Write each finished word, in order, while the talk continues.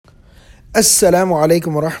Assalamu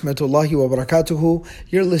alaikum wa rahmatullahi wa barakatuhu.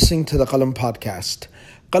 You're listening to the Qalam podcast.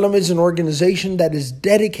 Qalam is an organization that is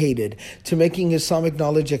dedicated to making Islamic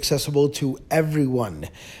knowledge accessible to everyone.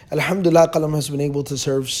 Alhamdulillah, Qalam has been able to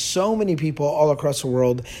serve so many people all across the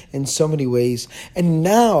world in so many ways. And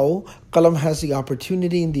now, Qalam has the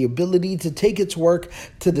opportunity and the ability to take its work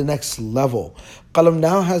to the next level. Qalam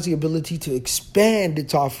now has the ability to expand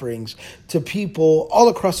its offerings to people all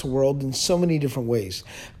across the world in so many different ways.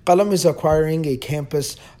 Qalam is acquiring a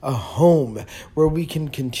campus, a home, where we can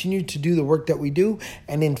continue to do the work that we do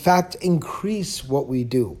and in fact increase what we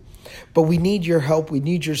do. But we need your help, we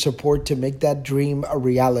need your support to make that dream a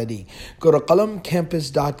reality. Go to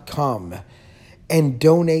qalamcampus.com and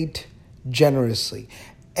donate generously.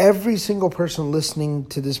 Every single person listening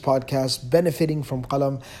to this podcast, benefiting from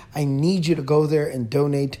Qalam, I need you to go there and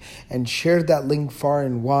donate and share that link far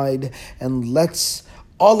and wide, and let's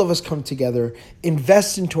all of us come together,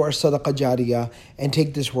 invest into our sadaqah jariyah, and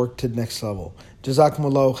take this work to the next level.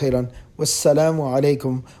 Jazakumullahu khairan. Wassalamu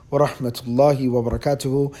alaikum wa rahmatullahi wa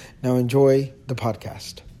barakatuhu. Now enjoy the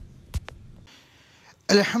podcast.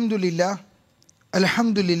 Alhamdulillah.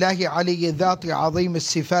 Alhamdulillahi alayhi dhati azim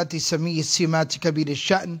as-sifati sami as-simat kabir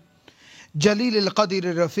al-sha'n jalil al-qadir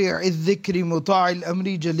al-rafi' al-dhikri muta'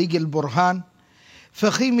 al-amri jali al-burhan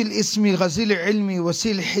fakhim al-ismi ghazil al-ilmi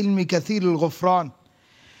wasil al-hilmi kathir al-ghufran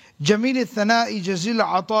جميل الثناء جزيل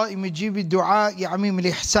العطاء مجيب الدعاء عميم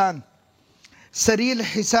الإحسان سريع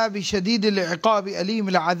الحساب شديد العقاب أليم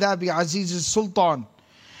العذاب عزيز السلطان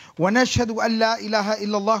ونشهد أن لا إله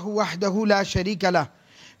إلا الله وحده لا شريك له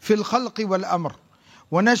في الخلق والأمر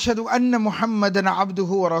ونشهد أن محمدا عبده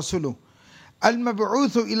ورسوله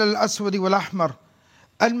المبعوث إلى الأسود والأحمر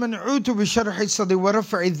المنعوت بشرح الصدر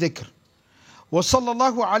ورفع الذكر وصلى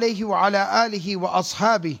الله عليه وعلى آله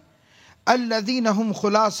وأصحابه الذين هم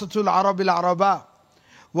خلاصة العرب العرباء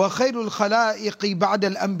وخير الخلائق بعد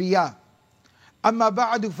الأنبياء أما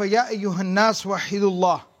بعد فيا أيها الناس وحدوا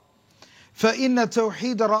الله فإن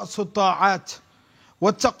التوحيد رأس الطاعات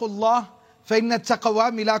واتقوا الله فإن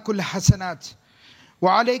التقوى ملاك الحسنات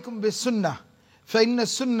وعليكم بالسنة فإن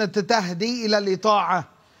السنة تهدي إلى الإطاعة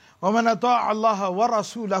ومن أطاع الله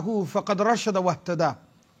ورسوله فقد رشد واهتدى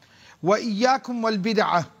وإياكم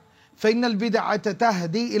والبدعة فإن البدعة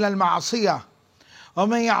تهدي إلى المعصية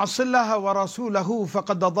ومن يعص الله ورسوله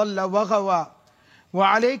فقد ضل وغوى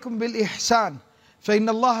وعليكم بالإحسان فإن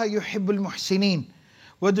الله يحب المحسنين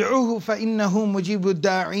وادعوه فإنه مجيب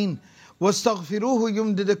الداعين واستغفروه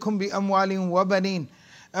يمددكم بأموال وبنين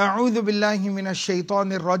أعوذ بالله من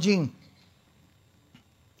الشيطان الرجيم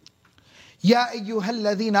يا أيها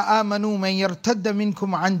الذين آمنوا من يرتد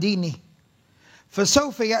منكم عن دينه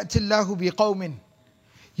فسوف يأتي الله بقوم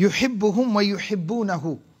يحبهم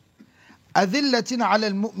ويحبونه أذلة على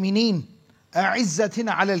المؤمنين أعزة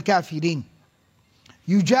على الكافرين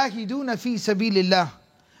يجاهدون في سبيل الله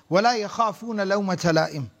ولا يخافون لومة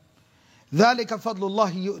لائم ذلك فضل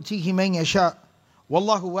الله يؤتيه من يشاء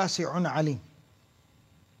والله واسع عليم.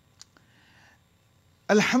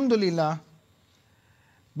 Alhamdulillah,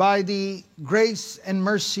 by the grace and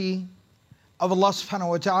mercy of Allah subhanahu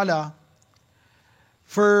wa ta'ala,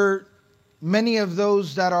 for many of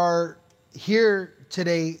those that are here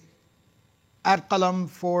today at Qalam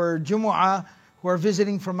for Jumu'ah, who are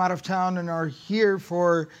visiting from out of town and are here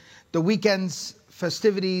for the weekend's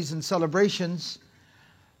festivities and celebrations,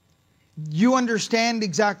 you understand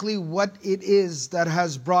exactly what it is that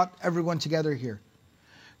has brought everyone together here.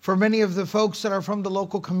 For many of the folks that are from the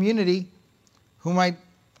local community, who might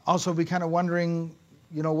also be kind of wondering,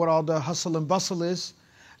 what all the hustle and bustle is,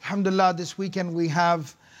 alhamdulillah, this weekend we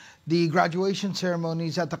have the graduation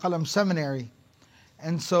ceremonies at the Qalam Seminary.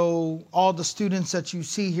 And so all the students that you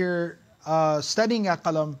see here studying at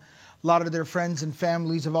Qalam, a lot of their friends and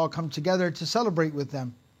families have all come together to celebrate with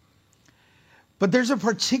them. But there's a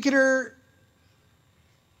particular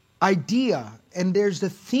idea and there's the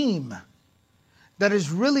theme that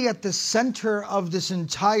is really at the center of this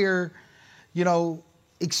entire,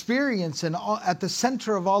 experience and at the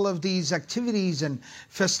center of all of these activities and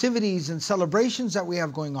festivities and celebrations that we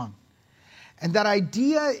have going on. And that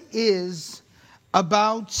idea is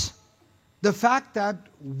about the fact that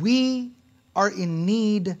we are in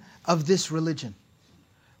need of this religion.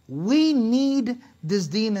 We need this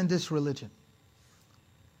deen and this religion.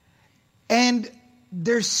 And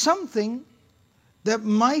there's something that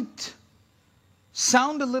might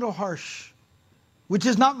sound a little harsh, which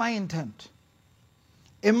is not my intent.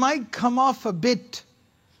 It might come off a bit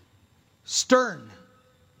stern,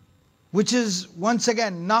 which is, once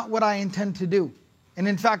again, not what I intend to do. And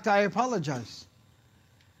in fact, I apologize.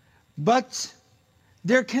 But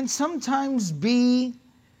there can sometimes be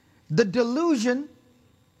the delusion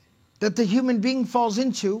that the human being falls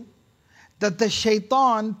into, that the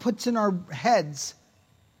shaitan puts in our heads,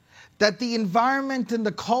 that the environment and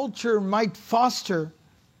the culture might foster,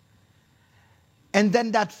 and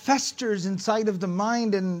then that festers inside of the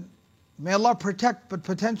mind, and may Allah protect, but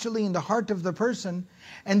potentially in the heart of the person,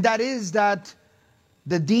 and that is that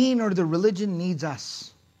the deen or the religion needs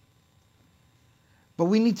us. But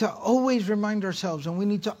we need to always remind ourselves, and we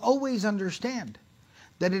need to always understand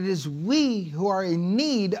that it is we who are in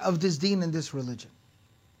need of this deen and this religion.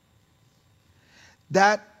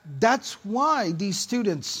 That's why these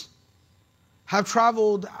students have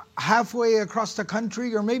traveled halfway across the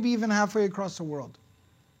country, or maybe even halfway across the world.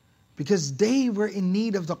 Because they were in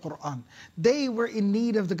need of the Qur'an. They were in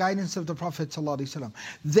need of the guidance of the Prophet ﷺ.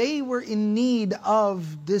 They were in need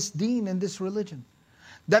of this deen and this religion.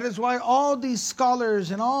 That is why all these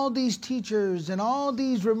scholars and all these teachers and all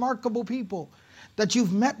these remarkable people that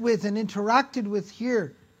you've met with and interacted with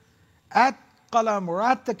here at Qalam or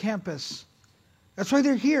at the campus, that's why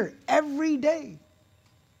they're here every day.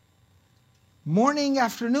 Morning,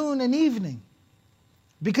 afternoon, and evening.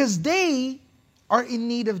 Because they are in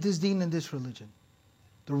need of this deen and this religion.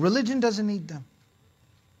 The religion doesn't need them.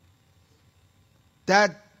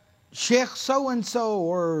 That Sheikh so-and-so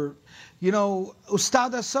or,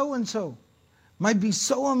 Ustada so-and-so might be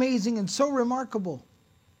so amazing and so remarkable.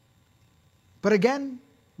 But again,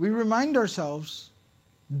 we remind ourselves,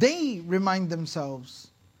 they remind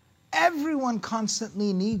themselves, everyone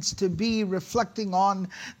constantly needs to be reflecting on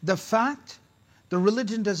the fact the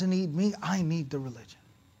religion doesn't need me, I need the religion.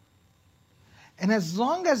 And as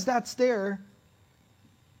long as that's there,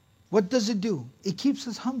 what does it do? It keeps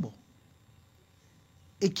us humble.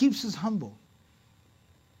 It keeps us humble.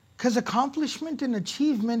 Because accomplishment and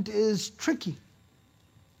achievement is tricky.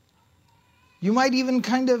 You might even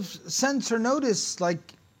kind of sense or notice,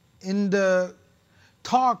 like in the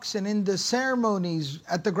talks and in the ceremonies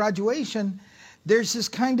at the graduation, there's this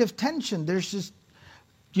kind of tension. There's this,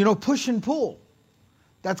 push and pull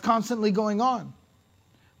that's constantly going on.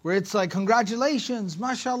 Where it's like, congratulations,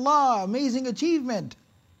 mashallah, amazing achievement.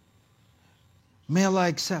 May Allah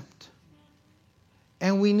accept.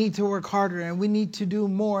 And we need to work harder, and we need to do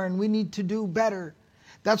more, and we need to do better.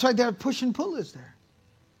 That's why that push and pull is there.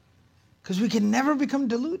 Because we can never become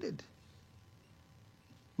deluded.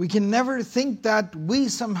 We can never think that we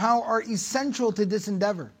somehow are essential to this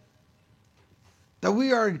endeavor. That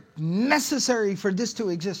we are necessary for this to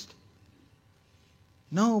exist.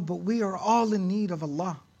 No, but we are all in need of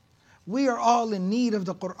Allah. We are all in need of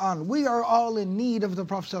the Qur'an. We are all in need of the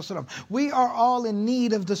Prophet ﷺ. We are all in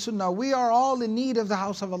need of the Sunnah. We are all in need of the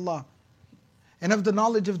house of Allah and of the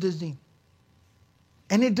knowledge of this deen.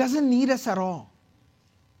 And it doesn't need us at all.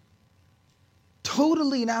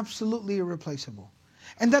 Totally and absolutely irreplaceable.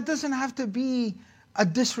 And that doesn't have to be a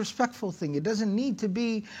disrespectful thing. It doesn't need to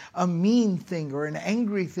be a mean thing or an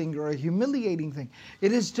angry thing or a humiliating thing.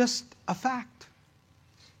 It is just a fact.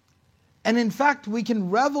 And in fact, we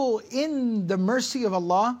can revel in the mercy of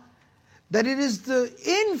Allah, that it is the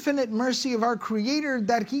infinite mercy of our Creator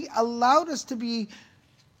that He allowed us to be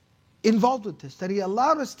involved with this, that He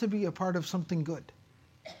allowed us to be a part of something good.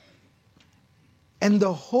 And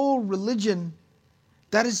the whole religion,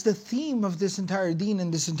 that is the theme of this entire deen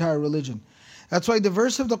and this entire religion. That's why the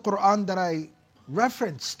verse of the Qur'an that I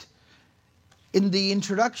referenced in the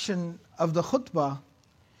introduction of the khutbah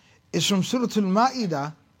is from Surah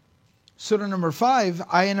Al-Ma'idah, Surah number 5,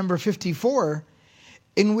 ayah number 54,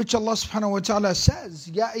 in which Allah subhanahu wa ta'ala says,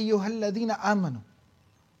 Ya ayyuhalladhina amanu,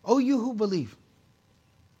 O you who believe,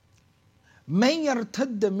 man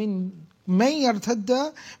yartadda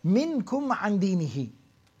minkum an dinihi,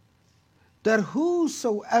 that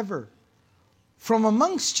whosoever from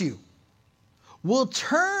amongst you will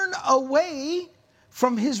turn away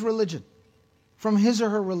from his religion, from his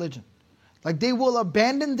or her religion. Like they will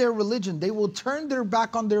abandon their religion. They will turn their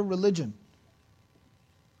back on their religion.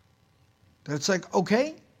 That's like,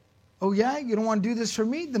 okay, oh yeah, you don't want to do this for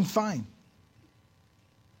me? Then fine.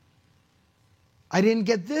 I didn't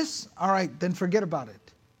get this? All right, then forget about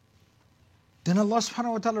it. Then Allah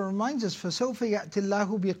subhanahu wa ta'ala reminds us, فَسَوْفَ يَأْتِ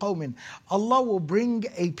اللَّهُ بِقَوْمٍ, Allah will bring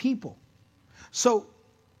a people. So,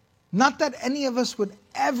 not that any of us would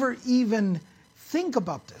ever even think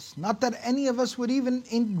about this. Not that any of us would even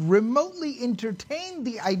remotely entertain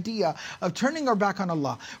the idea of turning our back on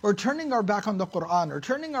Allah, or turning our back on the Qur'an, or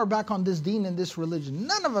turning our back on this deen and this religion.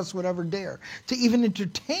 None of us would ever dare to even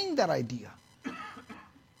entertain that idea.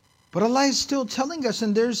 But Allah is still telling us,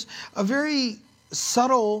 and there's a very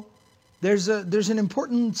subtle, there's an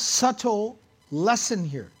important subtle lesson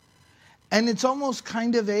here. And it's almost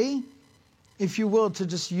kind of a if you will, to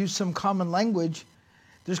just use some common language,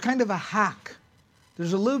 there's kind of a hack.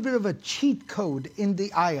 There's a little bit of a cheat code in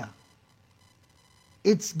the ayah.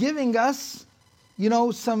 It's giving us,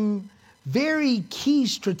 some very key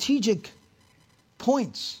strategic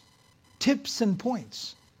points, tips and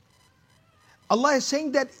points. Allah is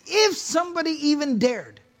saying that if somebody even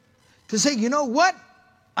dared to say, you know what,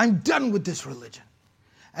 I'm done with this religion,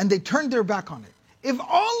 and they turned their back on it. If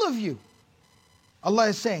all of you, Allah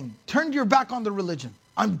is saying, turned your back on the religion,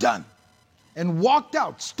 I'm done, and walked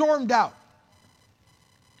out, stormed out,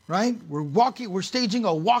 right? We're staging a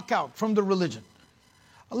walkout from the religion.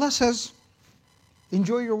 Allah says,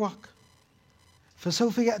 enjoy your walk.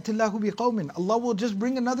 فَسَوْفَ يَأْتِ اللَّهُ بِقَوْمٍ. Allah will just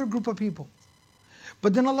bring another group of people.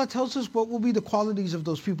 But then Allah tells us what will be the qualities of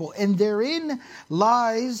those people. And therein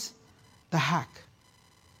lies the hack,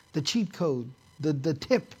 the cheat code, the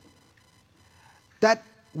tip. That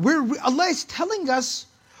Allah is telling us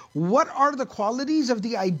what are the qualities of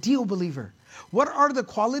the ideal believer. What are the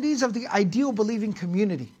qualities of the ideal believing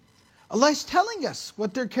community? Allah is telling us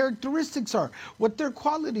what their characteristics are, what their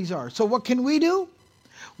qualities are. So what can we do?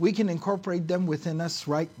 We can incorporate them within us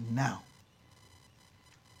right now.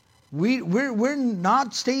 We're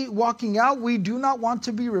not walking out. We do not want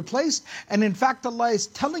to be replaced. And in fact, Allah is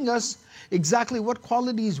telling us exactly what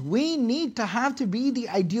qualities we need to have to be the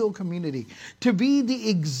ideal community, to be the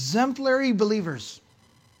exemplary believers.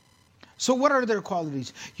 So what are their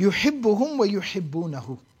qualities? يُحِبُّهُمْ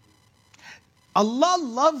وَيُحِبُّونَهُ. Allah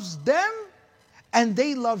loves them and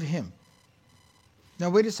they love Him. Now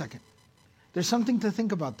wait a second. There's something to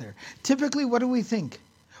think about there. Typically, what do we think?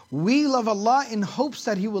 We love Allah in hopes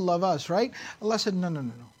that He will love us, right? Allah said,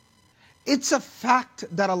 no. It's a fact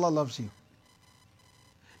that Allah loves you.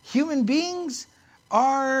 Human beings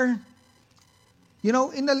are, إِنَّ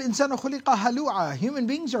الْإِنسَانَ خُلِقَ هَلُوعًا. Human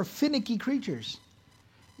beings are finicky creatures.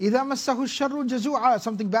 إِذَا مَسَّهُ الشَّرُّ جَزُوعًا.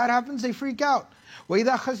 Something bad happens, they freak out.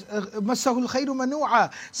 وَإِذَا مَسَّهُ الْخَيْرُ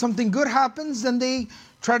مَنُوعًا. Something good happens, then they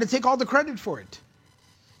try to take all the credit for it.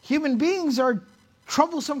 Human beings are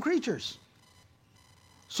troublesome creatures.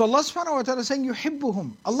 So Allah subhanahu wa ta'ala is saying,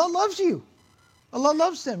 يُحِبُّهُمْ. Allah loves you. Allah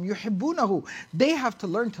loves them. يُحِبُّونَهُ. They have to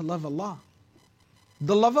learn to love Allah.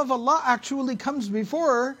 The love of Allah actually comes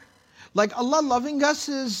before, like Allah loving us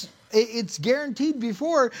it's guaranteed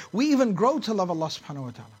before we even grow to love Allah subhanahu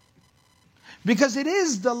wa ta'ala. Because it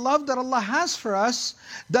is the love that Allah has for us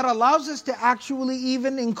that allows us to actually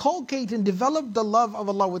even inculcate and develop the love of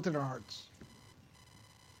Allah within our hearts.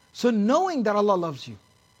 So knowing that Allah loves you,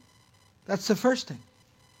 that's the first thing.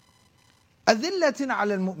 أَذِلَّةٍ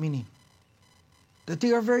عَلَى الْمُؤْمِنِينَ. That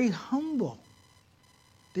they are very humble.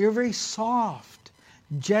 They are very soft,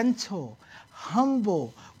 gentle,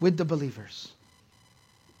 humble with the believers.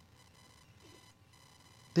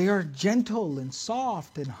 They are gentle and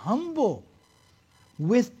soft and humble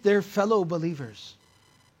with their fellow believers.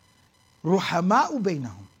 رُحَمَاءُ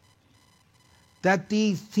بَيْنَهُمْ. That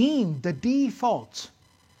the theme, the default,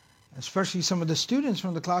 especially some of the students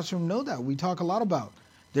from the classroom know that. We talk a lot about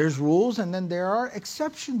there's rules and then there are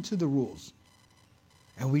exceptions to the rules.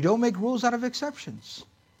 And we don't make rules out of exceptions.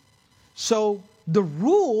 So the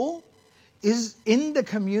rule is in the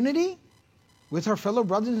community with our fellow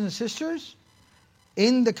brothers and sisters,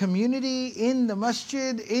 in the community, in the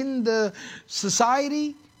masjid, in the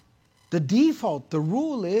society. The default, the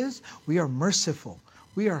rule is we are merciful.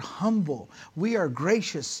 We are humble, we are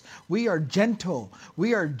gracious, we are gentle,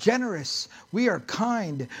 we are generous, we are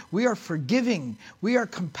kind, we are forgiving, we are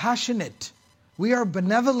compassionate, we are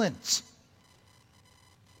benevolent.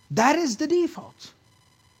 That is the default.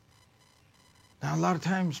 Now a lot of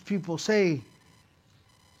times people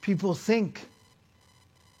think,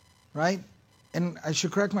 right? And I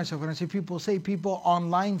should correct myself when I say, people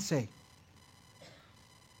online say.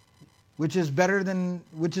 Which is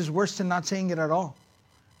worse than not saying it at all.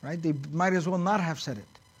 Right? They might as well not have said it.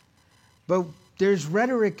 But there's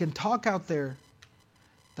rhetoric and talk out there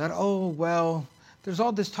that, there's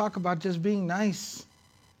all this talk about just being nice.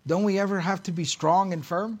 Don't we ever have to be strong and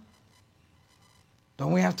firm?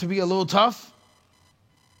 Don't we have to be a little tough?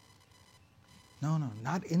 No,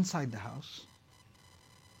 not inside the house.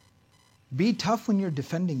 Be tough when you're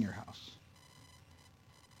defending your house.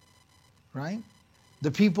 Right? The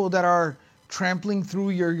people that are trampling through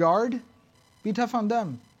your yard, be tough on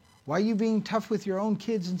them. Why are you being tough with your own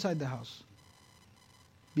kids inside the house?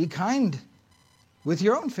 Be kind with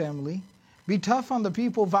your own family. Be tough on the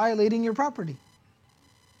people violating your property.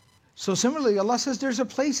 So similarly, Allah says there's a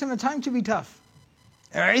place and a time to be tough.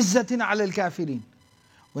 عِزَّةٍ عَلَى الْكَافِرِينَ.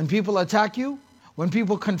 When people attack you, when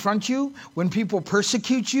people confront you, when people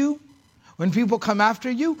persecute you, when people come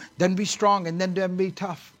after you, then be strong and then be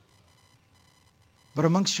tough. But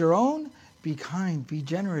amongst your own, be kind, be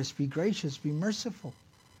generous, be gracious, be merciful,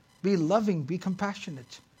 be loving, be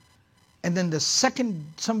compassionate. And then the second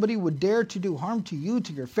somebody would dare to do harm to you,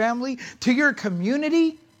 to your family, to your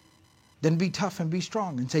community, then be tough and be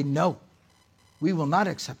strong and say, no, we will not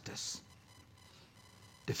accept this.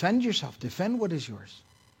 Defend yourself, defend what is yours.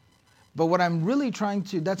 But what I'm really trying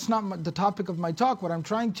to, that's not the topic of my talk, what I'm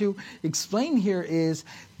trying to explain here is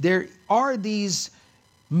there are these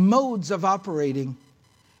modes of operating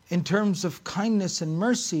in terms of kindness and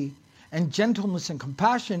mercy and gentleness and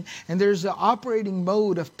compassion, and there's an operating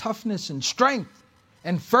mode of toughness and strength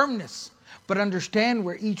and firmness, but understand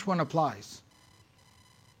where each one applies.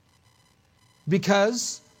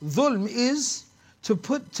 Because dhulm is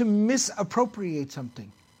to misappropriate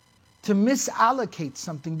something, to misallocate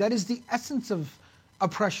something. That is the essence of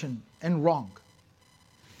oppression and wrong.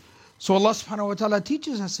 So Allah subhanahu wa ta'ala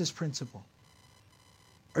teaches us this principle.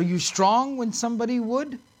 Are you strong when somebody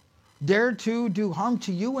would dare to do harm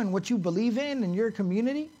to you and what you believe in and your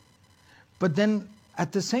community? But then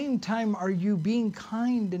at the same time, are you being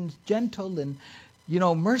kind and gentle and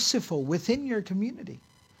merciful within your community?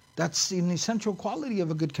 That's an essential quality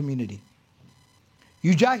of a good community.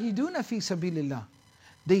 Yujahiduna fi sabilillah.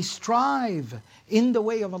 They strive in the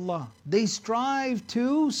way of Allah. They strive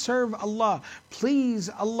to serve Allah, please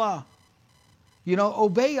Allah.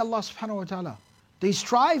 Obey Allah subhanahu wa ta'ala. They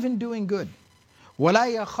strive in doing good.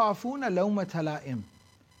 وَلَا يَخَافُونَ لَوْمَةَ لَائِمٍ.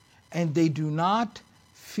 And they do not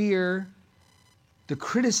fear the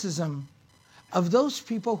criticism of those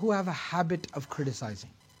people who have a habit of criticizing.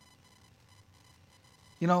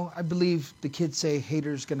 I believe the kids say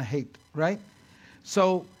haters gonna hate, right?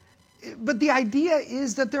 So, but the idea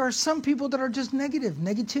is that there are some people that are just negative.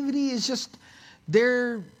 Negativity is just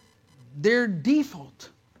their default.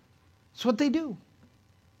 It's what they do.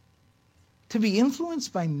 To be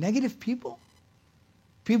influenced by negative people?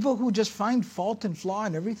 People who just find fault and flaw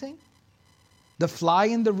in everything? The fly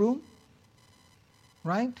in the room?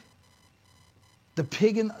 Right? The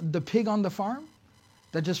pig on the farm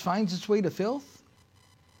that just finds its way to filth?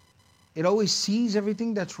 It always sees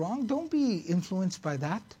everything that's wrong? Don't be influenced by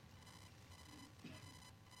that.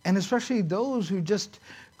 And especially those who just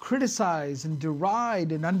criticize and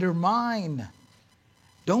deride and undermine.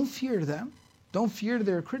 Don't fear them. Don't fear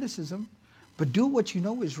their criticism. But do what you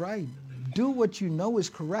know is right. Do what you know is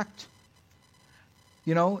correct.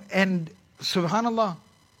 And subhanAllah,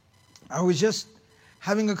 I was just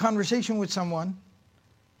having a conversation with someone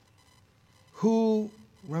who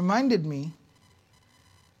reminded me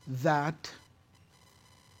that,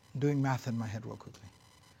 I'm doing math in my head real quickly,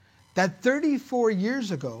 that 34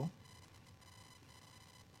 years ago,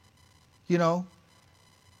 you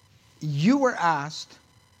were asked,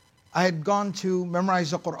 I had gone to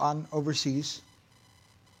memorize the Quran overseas,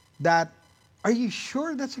 that, are you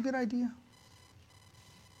sure that's a good idea?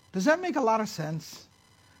 Does that make a lot of sense?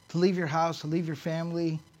 To leave your house, to leave your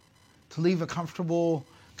family, to leave a comfortable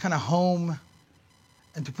kind of home,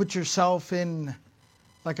 and to put yourself in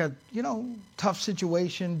like a, tough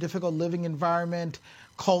situation, difficult living environment,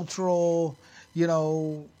 cultural,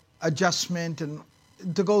 adjustment, and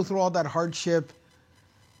to go through all that hardship,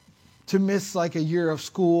 to miss like a year of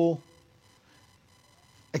school,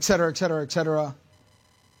 etc., etc., etc.,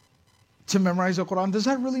 to memorize the Quran. Does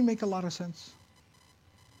that really make a lot of sense?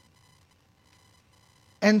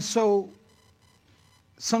 And so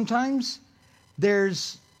sometimes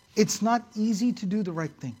it's not easy to do the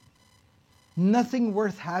right thing. Nothing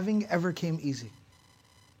worth having ever came easy.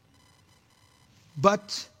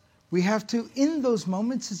 But we have to, in those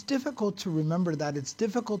moments, it's difficult to remember that, it's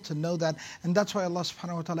difficult to know that, and that's why Allah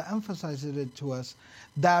subhanahu wa ta'ala emphasizes it to us,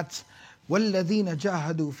 that وَالَّذِينَ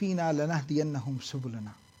جَاهَدُوا فِينَا لَنَهْدِيَنَّهُمْ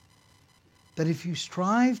سُبُلَنَا. That if you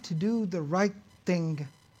strive to do the right thing,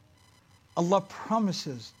 Allah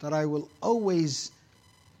promises that I will always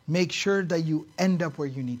make sure that you end up where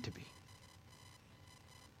you need to be.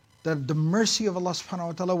 That the mercy of Allah subhanahu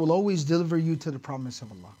wa ta'ala will always deliver you to the promise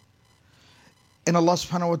of Allah. And Allah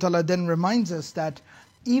subhanahu wa ta'ala then reminds us that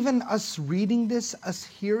even us reading this, us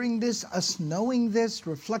hearing this, us knowing this,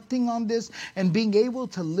 reflecting on this, and being able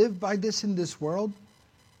to live by this in this world,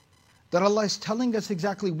 that Allah is telling us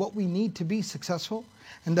exactly what we need to be successful,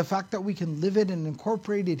 and the fact that we can live it and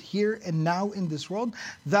incorporate it here and now in this world,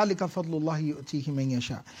 ذَلِكَ فَضْلُ اللَّهِ يُؤْتِيهِ مَنْ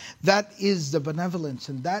يَشَاءُ. That is the benevolence,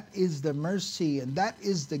 and that is the mercy, and that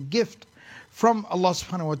is the gift from Allah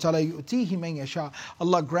subhanahu wa ta'ala. يُؤْتِيهِ مَنْ يَشَاءُ.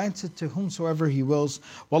 Allah grants it to whomsoever He wills.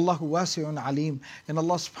 وَاللَّهُ وَاسِعٌ عَلِيمٌ. And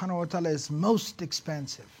Allah subhanahu wa ta'ala is most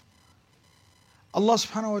expansive. Allah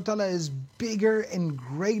subhanahu wa ta'ala is bigger and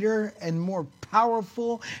greater and more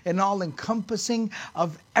powerful and all-encompassing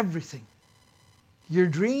of everything. your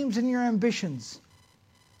dreams and your ambitions,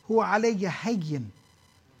 huwa alayya hayyin,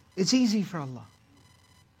 it's easy for Allah.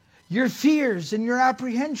 Your fears and your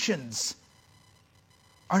apprehensions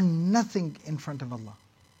are nothing in front of Allah.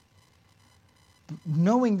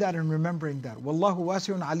 Knowing that and remembering that. Wallahu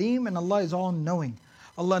wasi'un alim, and Allah is all knowing.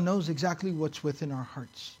 Allah knows exactly what's within our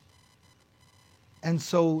hearts. And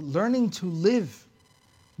so learning to live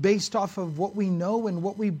based off of what we know and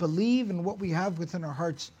what we believe and what we have within our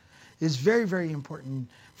hearts is very, very important.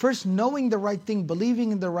 First, knowing the right thing,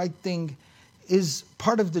 believing in the right thing is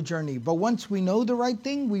part of the journey. But once we know the right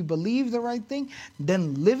thing, we believe the right thing,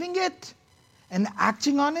 then living it and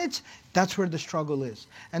acting on it, that's where the struggle is.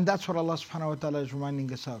 And that's what Allah subhanahu wa ta'ala is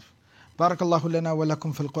reminding us of. بارك الله لنا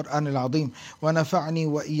ولكم في القرآن العظيم ونفعني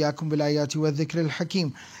وإياكم بالآيات والذكر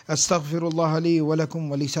الحكيم أستغفر الله لي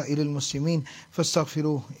ولكم ولسائر المسلمين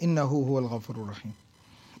فاستغفروه إنه هو الغفور الرحيم.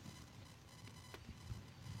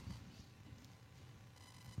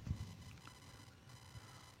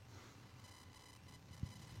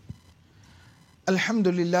 الحمد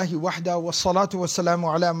لله وحده والصلاة والسلام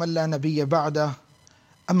على من لا نبي بعده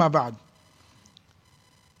أما بعد.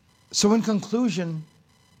 So in conclusion,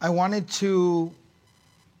 I wanted to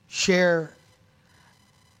share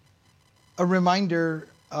a reminder,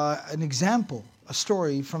 an example, a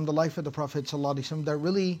story from the life of the Prophet ﷺ that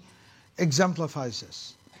really exemplifies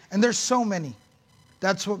this. And there's so many.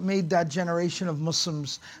 That's what made that generation of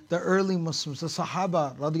Muslims, the early Muslims, the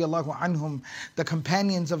Sahaba radiallahu anhum, the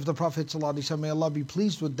companions of the Prophet ﷺ, may Allah be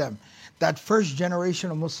pleased with them. That first generation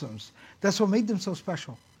of Muslims, that's what made them so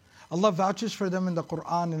special. Allah vouches for them in the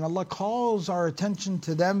Quran, and Allah calls our attention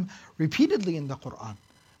to them repeatedly in the Quran.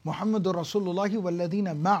 Muhammadur Rasulullahi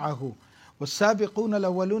walladhina ma'ahu was-sabiquna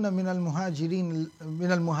al-awwaluna min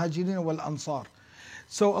al-muhajirin wal-ansar.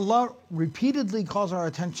 So Allah repeatedly calls our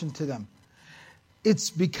attention to them. It's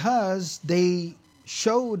because they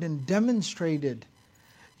showed and demonstrated,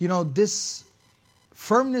 this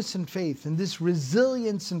firmness in faith and this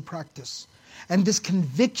resilience in practice and this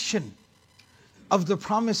conviction of the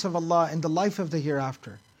promise of Allah and the life of the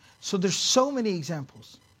hereafter. So there's so many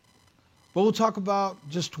examples. But we'll talk about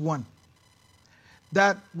just one.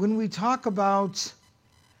 That when we talk about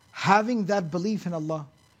having that belief in Allah,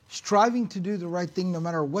 striving to do the right thing no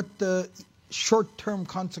matter what the short-term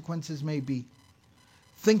consequences may be,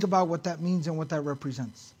 think about what that means and what that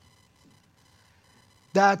represents.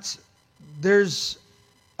 That there's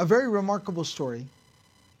a very remarkable story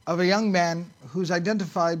of a young man who's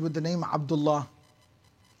identified with the name Abdullah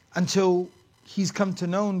until he's come to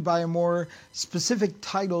known by a more specific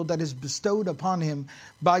title that is bestowed upon him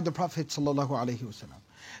by the Prophet ﷺ.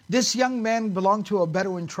 This young man belonged to a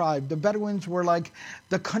Bedouin tribe. The Bedouins were like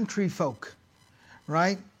the country folk,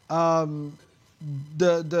 right? The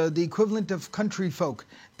equivalent of country folk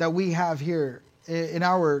that we have here in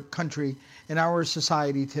our country, in our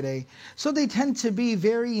society today. So they tend to be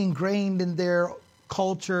very ingrained in their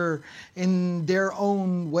culture, in their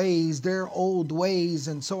own ways, their old ways,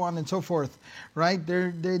 and so on and so forth, right?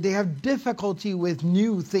 They have difficulty with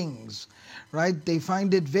new things, right? They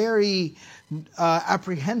find it very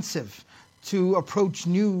apprehensive to approach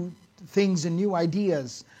new things and new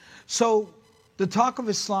ideas. So the talk of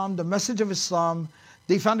Islam, the message of Islam,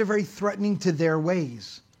 they found it very threatening to their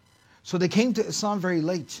ways. So they came to Islam very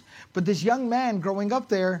late. But this young man growing up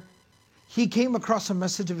there, he came across a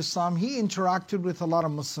message of Islam. He interacted with a lot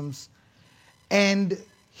of Muslims. And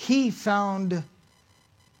he found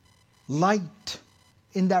light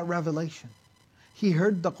in that revelation. He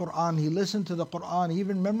heard the Quran, he listened to the Quran, he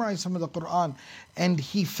even memorized some of the Quran. And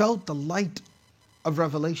he felt the light of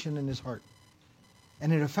revelation in his heart.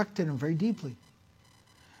 And it affected him very deeply.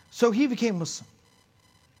 So he became Muslim.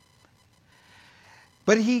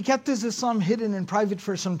 But he kept his Islam hidden in private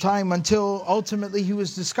for some time until ultimately he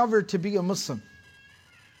was discovered to be a Muslim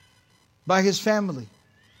by his family.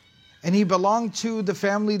 And he belonged to the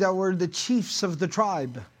family that were the chiefs of the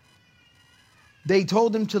tribe. They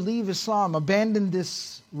told him to leave Islam, abandon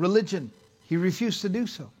this religion. He refused to do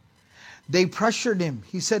so. They pressured him.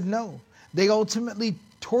 He said no. They ultimately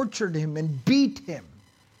tortured him and beat him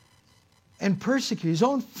and persecuted. His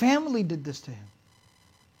own family did this to him,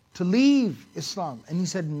 to leave Islam. And he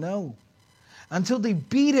said no. Until they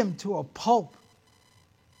beat him to a pulp.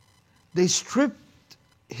 They stripped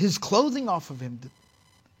his clothing off of him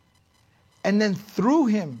and then threw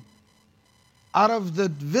him out of the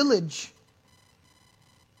village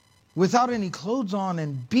without any clothes on,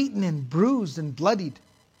 and beaten and bruised and bloodied.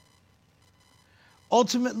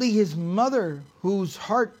 Ultimately, his mother, whose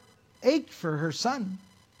heart ached for her son,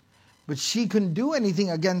 but she couldn't do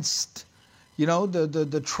anything against,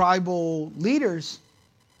 the tribal leaders,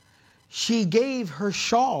 she gave her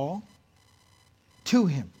shawl to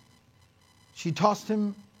him. She tossed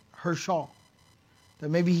him her shawl, that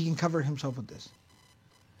maybe he can cover himself with this.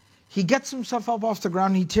 He gets himself up off the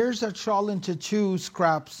ground, he tears that shawl into 2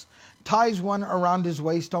 scraps, ties one around his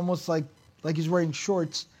waist, almost like he's wearing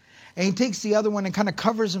shorts, and he takes the other one and kind of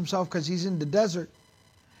covers himself because he's in the desert,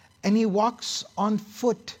 and he walks on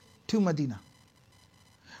foot to Medina.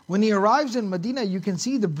 When he arrives in Medina, you can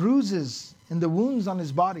see the bruises and the wounds on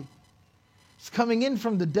his body. He's coming in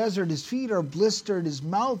from the desert, his feet are blistered, his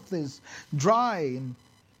mouth is dry, and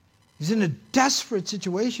he's in a desperate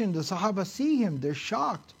situation. The Sahaba see him, they're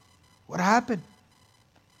shocked. What happened?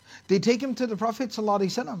 They take him to the Prophet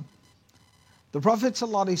ﷺ. The Prophet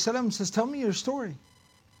ﷺ says, tell me your story.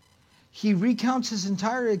 He recounts his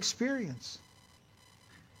entire experience.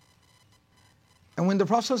 And when the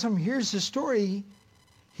Prophet ﷺ hears his story,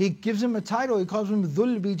 he gives him a title. He calls him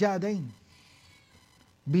Dhul Bijadain.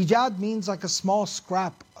 Bijad means like a small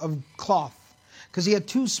scrap of cloth. Because he had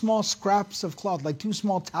 2 small scraps of cloth, like 2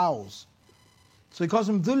 small towels. So he calls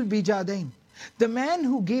him Dhul Bijadain. The man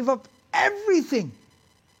who gave up everything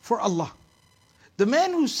for Allah. The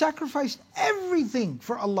man who sacrificed everything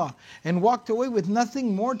for Allah and walked away with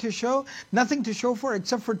nothing more to show, nothing to show for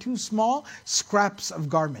except for 2 small scraps of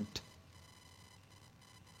garment.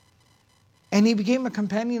 And he became a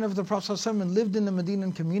companion of the Prophet ﷺ and lived in the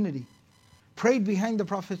Medinan community. Prayed behind the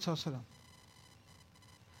Prophet ﷺ.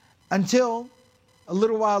 Until a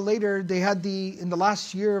little while later, they had in the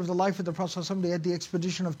last year of the life of the Prophet ﷺ, they had the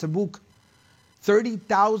expedition of Tabuk.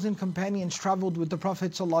 30,000 companions traveled with the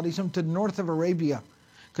Prophet ﷺ to the north of Arabia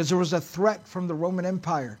because there was a threat from the Roman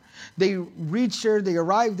Empire. They reached there, they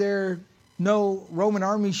arrived there, no Roman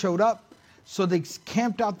army showed up, so they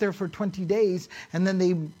camped out there for 20 days and then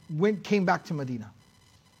they came back to Medina.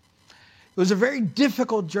 It was a very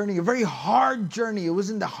difficult journey, a very hard journey. It was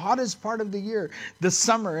in the hottest part of the year, the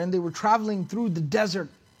summer, and they were traveling through the desert.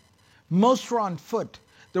 Most were on foot.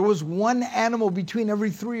 There was 1 animal between every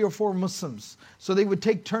 3 or 4 Muslims. So they would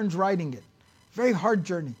take turns riding it. Very hard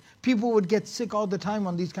journey. People would get sick all the time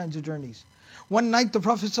on these kinds of journeys. One night the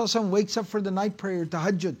Prophet ﷺ wakes up for the night prayer,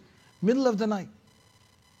 tahajjud, middle of the night.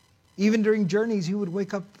 Even during journeys he would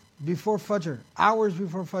wake up before Fajr, hours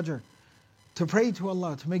before Fajr, to pray to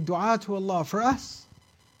Allah, to make dua to Allah for us.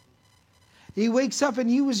 He wakes up and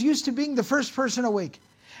he was used to being the first person awake.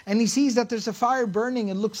 And he sees that there's a fire burning.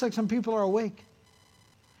 It looks like some people are awake.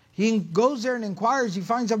 He goes there and inquires. He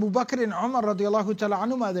finds Abu Bakr and Umar radiallahu ta'ala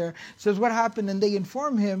anhuma there. Says, what happened? And they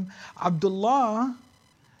inform him, Abdullah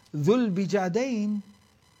Dhul Bijadain,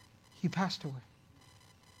 he passed away.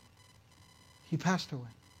 He passed away.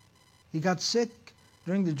 He got sick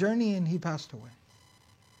during the journey and he passed away.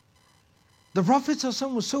 The Prophet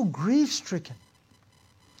ﷺ was so grief-stricken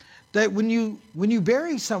that when you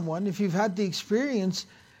bury someone, if you've had the experience,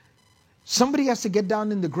 somebody has to get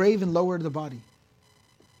down in the grave and lower the body.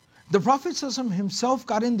 The Prophet ﷺ himself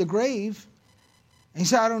got in the grave and he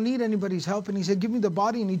said, I don't need anybody's help. And he said, give me the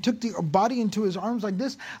body. And he took the body into his arms like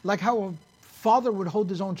this, like how a father would hold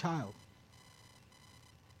his own child.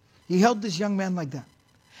 He held this young man like that.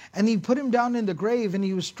 And he put him down in the grave and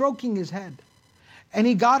he was stroking his head. And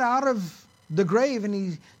he got out of the grave and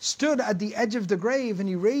he stood at the edge of the grave and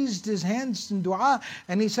he raised his hands in dua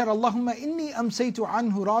and he said, Allahumma inni amsaytu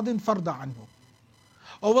anhu radin farda anhu.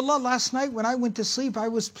 Oh Allah, last night when I went to sleep, I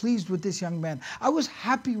was pleased with this young man. I was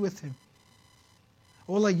happy with him.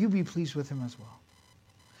 Oh Allah, you be pleased with him as well.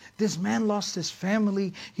 This man lost his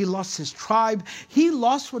family, he lost his tribe, he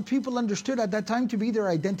lost what people understood at that time to be their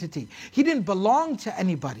identity. He didn't belong to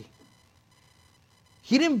anybody.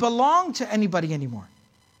 He didn't belong to anybody anymore.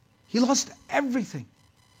 He lost everything.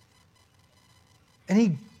 And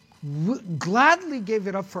he gladly gave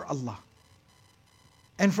it up for Allah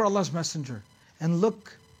and for Allah's Messenger. And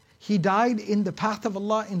look, he died in the path of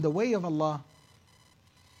Allah, in the way of Allah,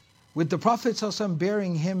 with the Prophet ﷺ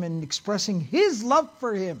bearing him and expressing his love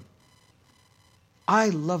for him. I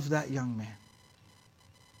love that young man.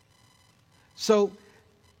 So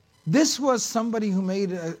this was somebody who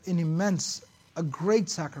made a great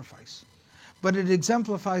sacrifice. But it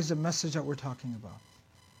exemplifies the message that we're talking about.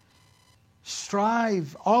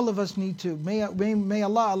 Strive, all of us need to, may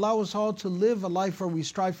Allah allow us all to live a life where we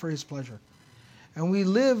strive for His pleasure. And we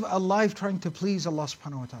live a life trying to please Allah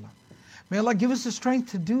subhanahu wa ta'ala. May Allah give us the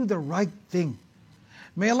strength to do the right thing.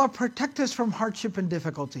 May Allah protect us from hardship and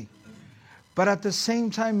difficulty. But at the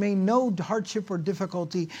same time, may no hardship or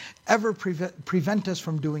difficulty ever prevent us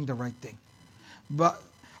from doing the right thing. But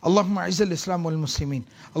اللهم اعز الإسلام والمسلمين،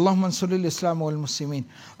 اللهم انصر الإسلام والمسلمين،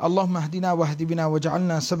 اللهم اهدنا واهد بنا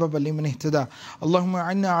واجعلنا سببا لمن اهتدى، اللهم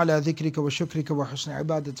أعنا على ذكرك وشكرك وحسن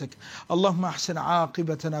عبادتك، اللهم أحسن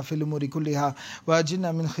عاقبتنا في الأمور كلها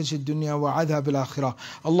وأجرنا من خزي الدنيا وعذاب الآخرة،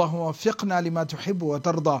 اللهم وفقنا لما تحب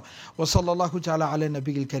وترضى. وصلى الله تعالى على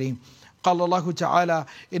النبي الكريم. قال الله تعالى: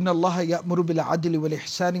 إن الله يأمر بالعدل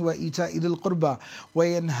والإحسان وإيتاء ذي القربى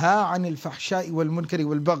وينهى عن الفحشاء والمنكر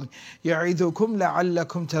والبغي يعظكم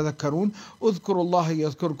لعلكم تذكرون. اذكروا الله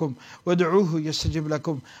يذكركم وادعوه يستجب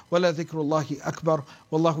لكم ولذكر الله أكبر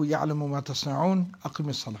والله يعلم ما تصنعون. أقم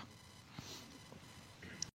الصلاة.